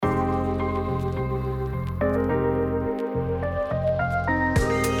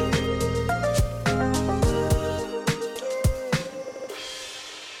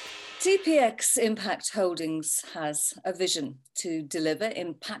SPX Impact Holdings has a vision to deliver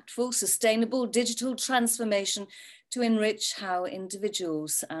impactful, sustainable digital transformation to enrich how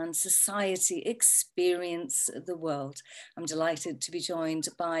individuals and society experience the world. I'm delighted to be joined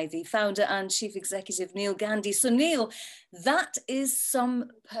by the founder and chief executive, Neil Gandhi. So Neil, that is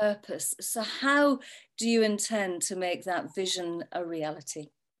some purpose. So how do you intend to make that vision a reality?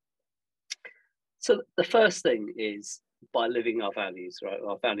 So the first thing is by living our values, right?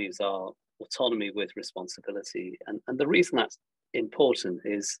 Our values are autonomy with responsibility. And the reason that's important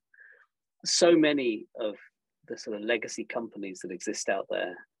is so many of the sort of legacy companies that exist out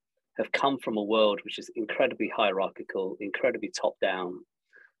there have come from a world which is incredibly hierarchical, incredibly top down,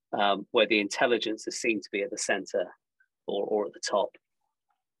 where the intelligence is seen to be at the center or at the top.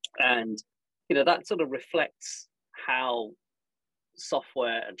 And, you know, that sort of reflects how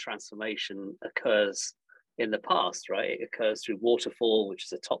software and transformation occurs in the past, right? It occurs through waterfall, which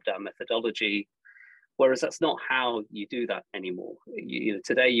is a top-down methodology, whereas that's not how you do that anymore. You know,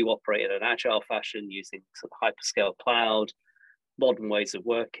 today you operate in an agile fashion using sort of hyperscale cloud, modern ways of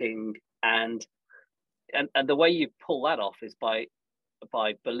working, and the way you pull that off is by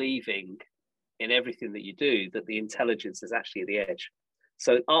believing in everything that you do that the intelligence is actually at the edge.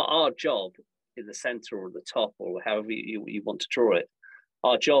 So our job in the center or the top or however you want to draw it,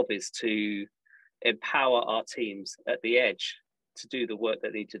 our job is to empower our teams at the edge to do the work they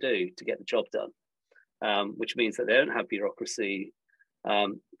need to do to get the job done, which means that they don't have bureaucracy.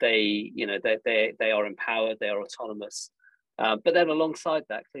 They are empowered, they are autonomous. But then alongside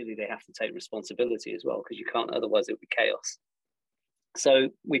that, clearly they have to take responsibility as well, because you can't, otherwise it would be chaos. So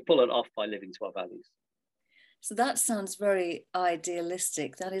we pull it off by living to our values. So that sounds very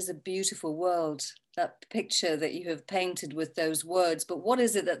idealistic. That is a beautiful world, that picture that you have painted with those words. But what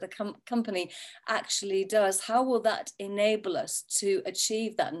is it that the company actually does? How will that enable us to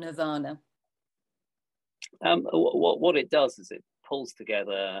achieve that nirvana? What it does is it pulls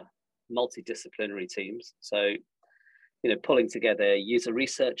together multidisciplinary teams. So, you know, pulling together user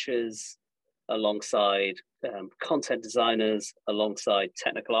researchers alongside content designers, alongside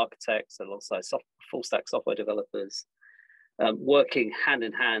technical architects, alongside full stack software developers, working hand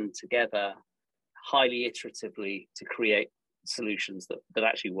in hand together, highly iteratively to create solutions that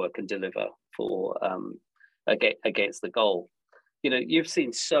actually work and deliver for against the goal. You know, you've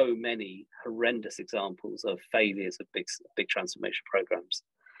seen so many horrendous examples of failures of big transformation programs.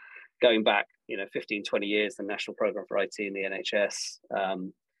 Going back, you know, 15, 20 years, the National Programme for IT in the NHS,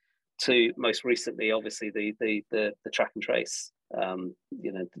 to most recently, obviously, the track and trace,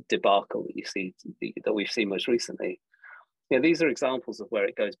 you know, debacle that you see that we've seen most recently. You know, these are examples of where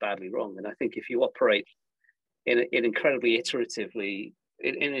it goes badly wrong. And I think if you operate in an incredibly iteratively,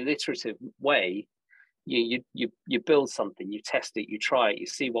 in an iterative way, you build something, you test it, you try it, you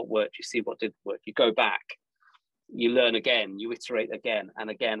see what worked, you see what didn't work, you go back, you learn again, you iterate again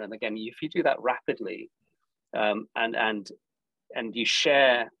and again and again. If you do that rapidly, and you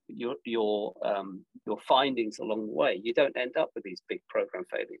share your findings along the way, you don't end up with these big program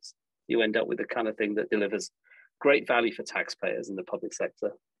failures. You end up with the kind of thing that delivers great value for taxpayers in the public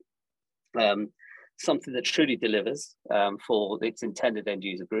sector, something that truly delivers for its intended end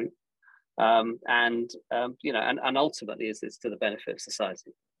user group, you know, and ultimately is to the benefit of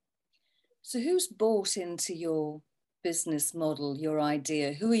society. So who's bought into your business model, your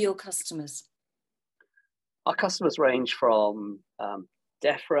idea? Who are your customers? Our customers range from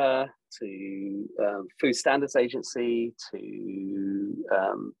DEFRA to Food Standards Agency to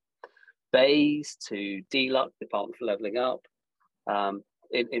BEIS to DLUC, Department for Levelling Up,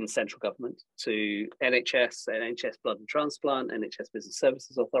 in central government, to NHS Blood and Transplant, NHS Business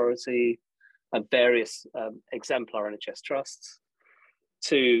Services Authority, and various exemplar NHS trusts,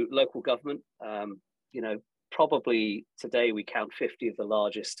 to local government. You know, probably today we count 50 of the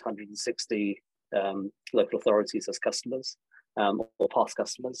largest 160 local authorities as customers or past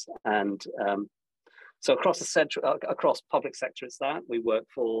customers, and so across public sector, it's that we work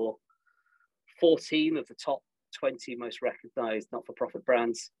for 14 of the top 20 most recognised not-for-profit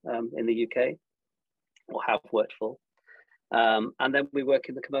brands in the UK, or have worked for, and then we work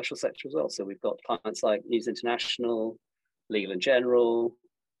in the commercial sector as well. So we've got clients like News International, Legal & General,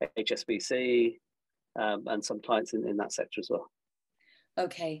 HSBC, and some clients in that sector as well.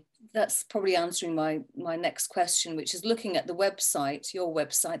 Okay, that's probably answering my next question, which is looking at the website, your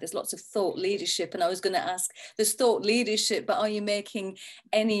website. There's lots of thought leadership, and I was going to ask, there's thought leadership, but are you making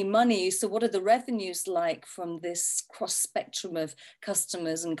any money? So what are the revenues like from this cross spectrum of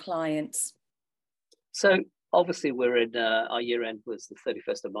customers and clients? So obviously we're in, our year end was the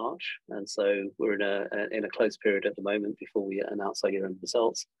 31st of March. And so we're in a closed period at the moment before we announce our year end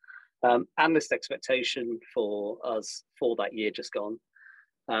results. Analyst expectation for us for that year just gone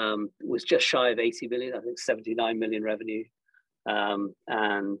was just shy of 80 million, I think 79 million revenue,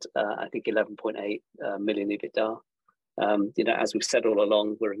 and I think 11.8 million EBITDA. As we've said all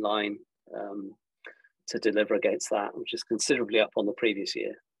along, we're in line to deliver against that, which is considerably up on the previous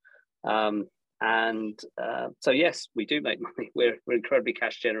year. So yes, we do make money. We're incredibly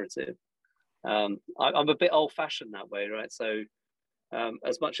cash generative. I'm a bit old-fashioned that way, right? So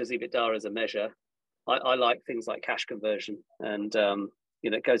as much as EBITDA is a measure, I like things like cash conversion, and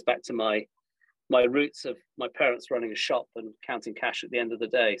it goes back to my roots of my parents running a shop and counting cash at the end of the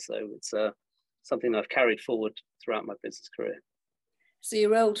day. So it's something I've carried forward throughout my business career. So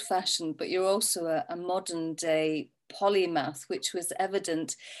you're old-fashioned, but you're also a modern-day polymath, which was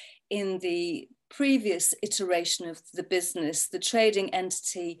evident in the previous iteration of the business. The trading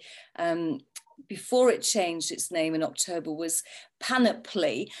entity, before it changed its name in October, was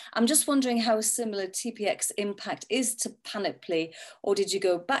Panoply. I'm just wondering how similar TPX Impact is to Panoply, or did you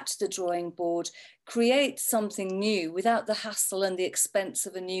go back to the drawing board, create something new without the hassle and the expense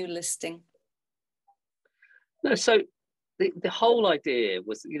of a new listing? No, so the whole idea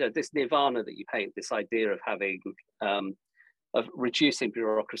was, this nirvana that you paint, this idea of having, of reducing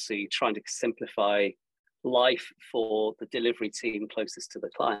bureaucracy, trying to simplify life for the delivery team closest to the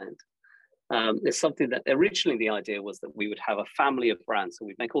client. It's something that originally the idea was that we would have a family of brands. So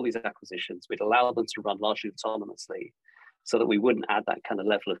we'd make all these acquisitions, we'd allow them to run largely autonomously so that we wouldn't add that kind of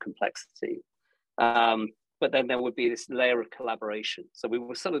level of complexity. But then there would be this layer of collaboration. So we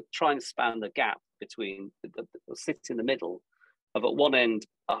were sort of trying to span the gap between, sit in the middle of, at one end,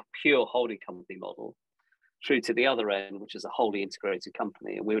 a pure holding company model, through to the other end, which is a wholly integrated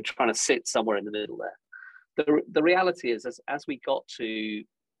company. And we were trying to sit somewhere in the middle there. The reality is, as we got to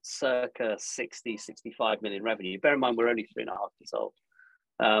circa 60, 65 million revenue, bear in mind we're only 3.5 years old,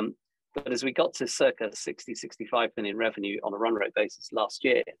 but as we got to circa 60, 65 million revenue on a run rate basis last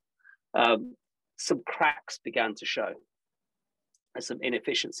year, some cracks began to show, and some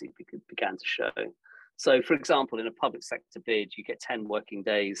inefficiency began to show. So, for example, in a public sector bid, you get 10 working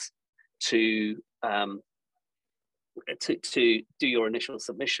days to do your initial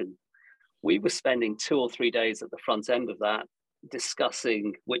submission. We were spending 2 or 3 days at the front end of that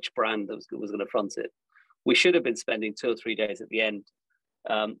discussing which brand was going to front it. We should have been spending 2 or 3 days at the end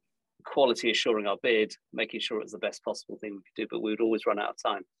quality assuring our bid, making sure it was the best possible thing we could do, but we would always run out of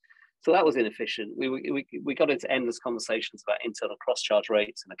time. So that was inefficient. We got into endless conversations about internal cross-charge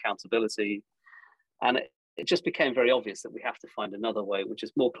rates and accountability. And it just became very obvious that we have to find another way, which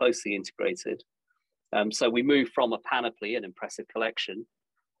is more closely integrated. So we moved from a Panoply, an impressive collection,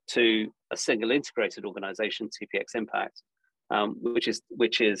 to a single integrated organization, TPX Impact, which is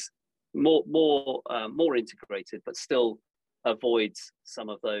more integrated, but still avoids some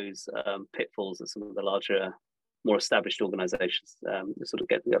of those pitfalls that some of the larger, more established organizations sort of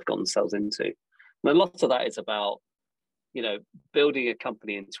have gotten themselves into. And a lot of that is about, building a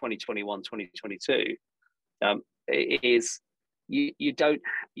company in 2021, 2022.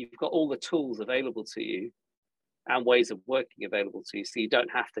 You've got all the tools available to you and ways of working available to you, so you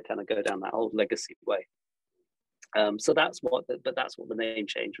don't have to kind of go down that old legacy way. So that's what the name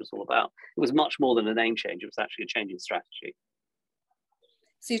change was all about. It was much more than a name change. It was actually a change in strategy.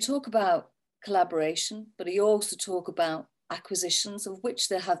 So you talk about collaboration, but you also talk about acquisitions, of which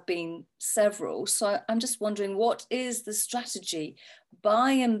there have been several. So I'm just wondering, what is the strategy?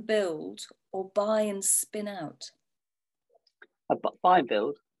 Buy and build, or buy and spin out? Buy and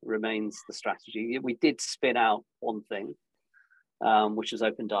build remains the strategy. We did spin out one thing, which was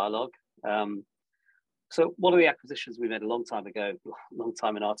Open Dialogue. So one of the acquisitions we made a long time ago, long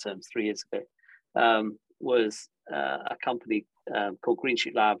time in our terms, 3 years ago, was a company called Green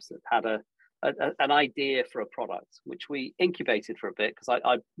Shoot Labs that had an idea for a product, which we incubated for a bit because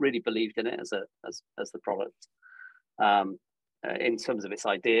I really believed in it as the product in terms of its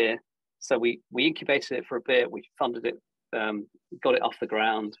idea. So we incubated it for a bit, we funded it, got it off the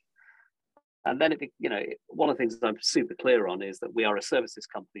ground. And then one of the things that I'm super clear on is that we are a services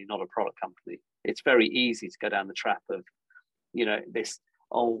company, not a product company. It's very easy to go down the trap of, this,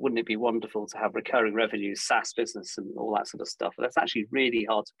 wouldn't it be wonderful to have recurring revenues, SaaS business and all that sort of stuff. But that's actually really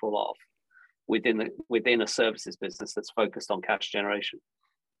hard to pull off within a services business that's focused on cash generation.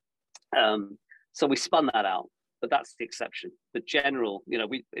 So we spun that out, but that's the exception. The general,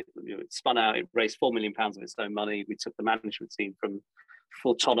 it spun out, it raised £4 million of its own money. We took the management team from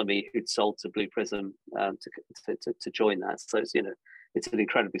Autonomy, who'd sold to Blue Prism, to join that. So it's an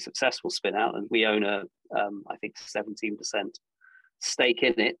incredibly successful spin out, and we own I think 17% stake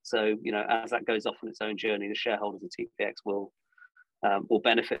in it. So as that goes off on its own journey, the shareholders of TPX will will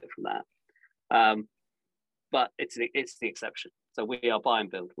benefit from that. But it's the exception. So we are buy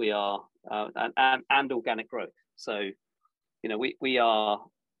and build. We are and organic growth. So we are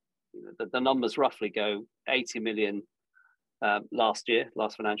the numbers roughly go 80 million last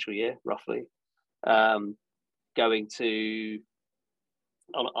financial year, roughly, going to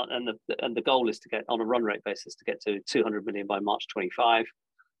and the goal is to get on a run rate basis to get to 200 million by March 25.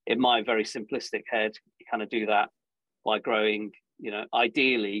 In my very simplistic head, you kind of do that by growing,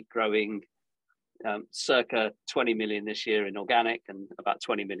 ideally growing circa 20 million this year in organic and about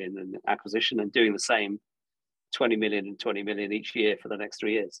 20 million in acquisition, and doing the same 20 million and 20 million each year for the next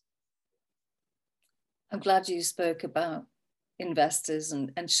 3 years. I'm glad you spoke about investors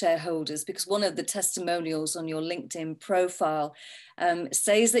and shareholders, because one of the testimonials on your LinkedIn profile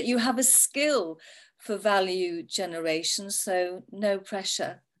says that you have a skill for value generation, so no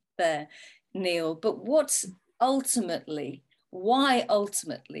pressure there, Neil. But why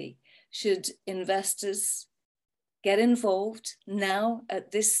ultimately should investors get involved now at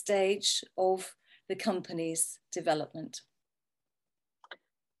this stage of the company's development?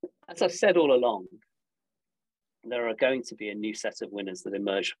 As I've said all along, there are going to be a new set of winners that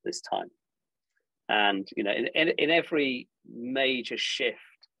emerge from this time. And, in every major shift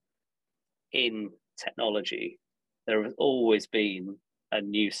in technology, there has always been a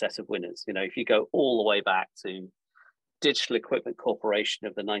new set of winners. If you go all the way back to Digital Equipment Corporation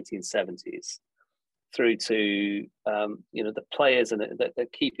of the 1970s, through to the players that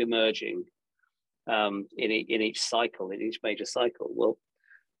keep emerging in each cycle, in each major cycle. Well,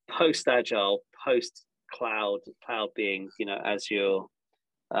 post-agile, post-cloud, cloud being Azure,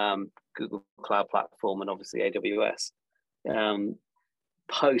 Google Cloud Platform, and obviously AWS.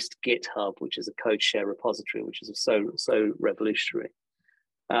 Post GitHub, which is a code share repository, which is so revolutionary.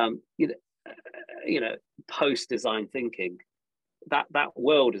 Post design thinking, that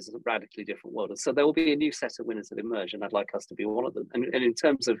world is a radically different world. And so there will be a new set of winners that emerge, and I'd like us to be one of them. And in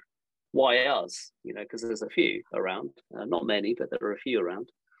terms of why us, because there's a few around, not many, but there are a few around.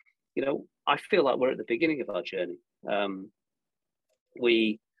 I feel like we're at the beginning of our journey. And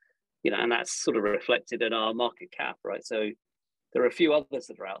that's sort of reflected in our market cap, right? So there are a few others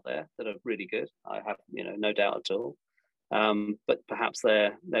that are out there that are really good. I have, no doubt at all. But perhaps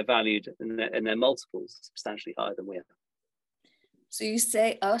they're valued and their multiples substantially higher than we are. So you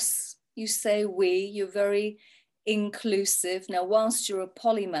say us, you say we, you're very inclusive. Now, whilst you're a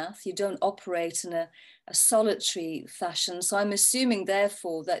polymath, you don't operate in a solitary fashion. So I'm assuming,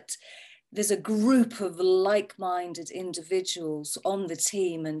 therefore, that there's a group of like-minded individuals on the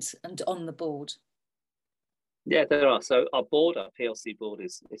team and on the board. Yeah, there are. So our PLC board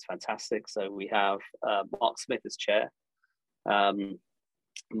is fantastic. So we have Mark Smith as chair.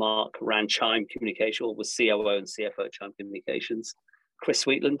 Mark ran Chime Communication, or was COO and CFO at Chime Communications. Chris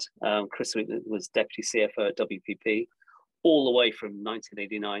Sweetland. Chris Sweetland was deputy CFO at WPP all the way from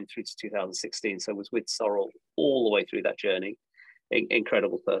 1989 through to 2016. So was with Sorrel all the way through that journey.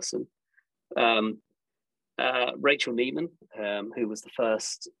 Incredible person. Rachel Neiman, who was the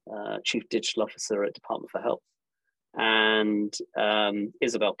first chief digital officer at Department for Health. And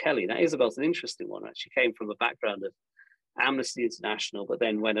Isabel Kelly. Now, Isabel's an interesting one. She came from a background of Amnesty International, but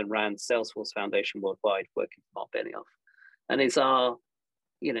then went and ran Salesforce Foundation Worldwide, working for Mark Benioff, and is our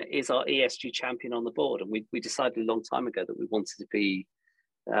ESG champion on the board. And we decided a long time ago that we wanted to be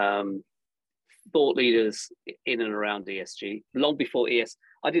thought leaders in and around ESG. Long before I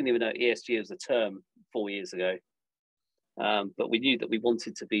didn't even know ESG was a term 4 years ago, but we knew that we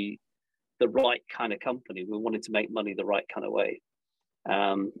wanted to be the right kind of company. We wanted to make money the right kind of way,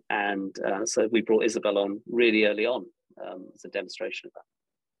 so we brought Isabel on really early on. As a demonstration of that.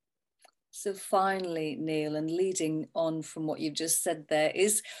 So finally, Neil, and leading on from what you've just said there,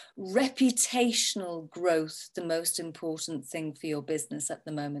 is reputational growth the most important thing for your business at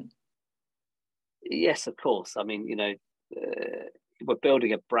the moment? Yes, of course. I mean, we're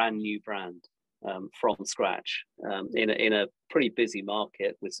building a brand new brand from scratch in a pretty busy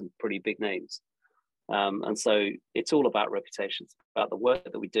market with some pretty big names. And so it's all about reputation. It's about the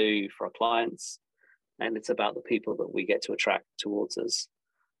work that we do for our clients, and it's about the people that we get to attract towards us.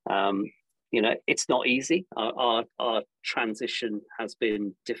 It's not easy. Our transition has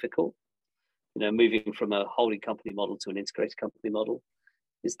been difficult. Moving from a holding company model to an integrated company model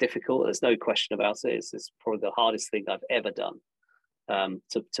is difficult. There's no question about it. It's probably the hardest thing I've ever done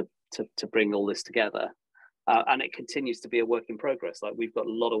to bring all this together. And it continues to be a work in progress. Like, we've got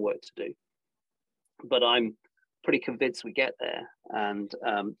a lot of work to do, but I'm pretty convinced we get there. And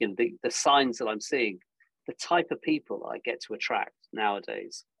the signs that I'm seeing, the type of people I get to attract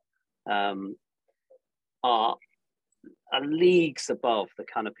nowadays are are leagues above the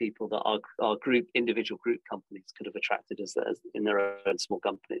kind of people that our individual group companies could have attracted as in their own small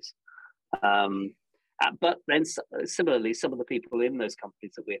companies. But then similarly, some of the people in those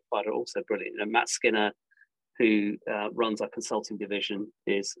companies that we acquired are also brilliant. Matt Skinner, who runs our consulting division,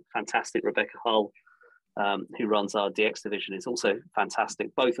 is fantastic. Rebecca Hull, who runs our DX division, is also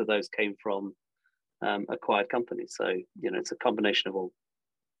fantastic. Both of those came from acquired companies. So, it's a combination of all.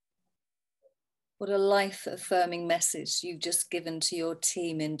 What a life-affirming message you've just given to your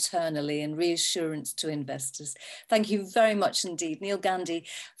team internally and reassurance to investors. Thank you very much indeed. Neil Gandhi,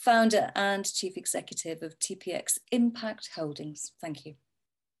 founder and chief executive of TPX Impact Holdings. Thank you.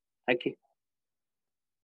 Thank you.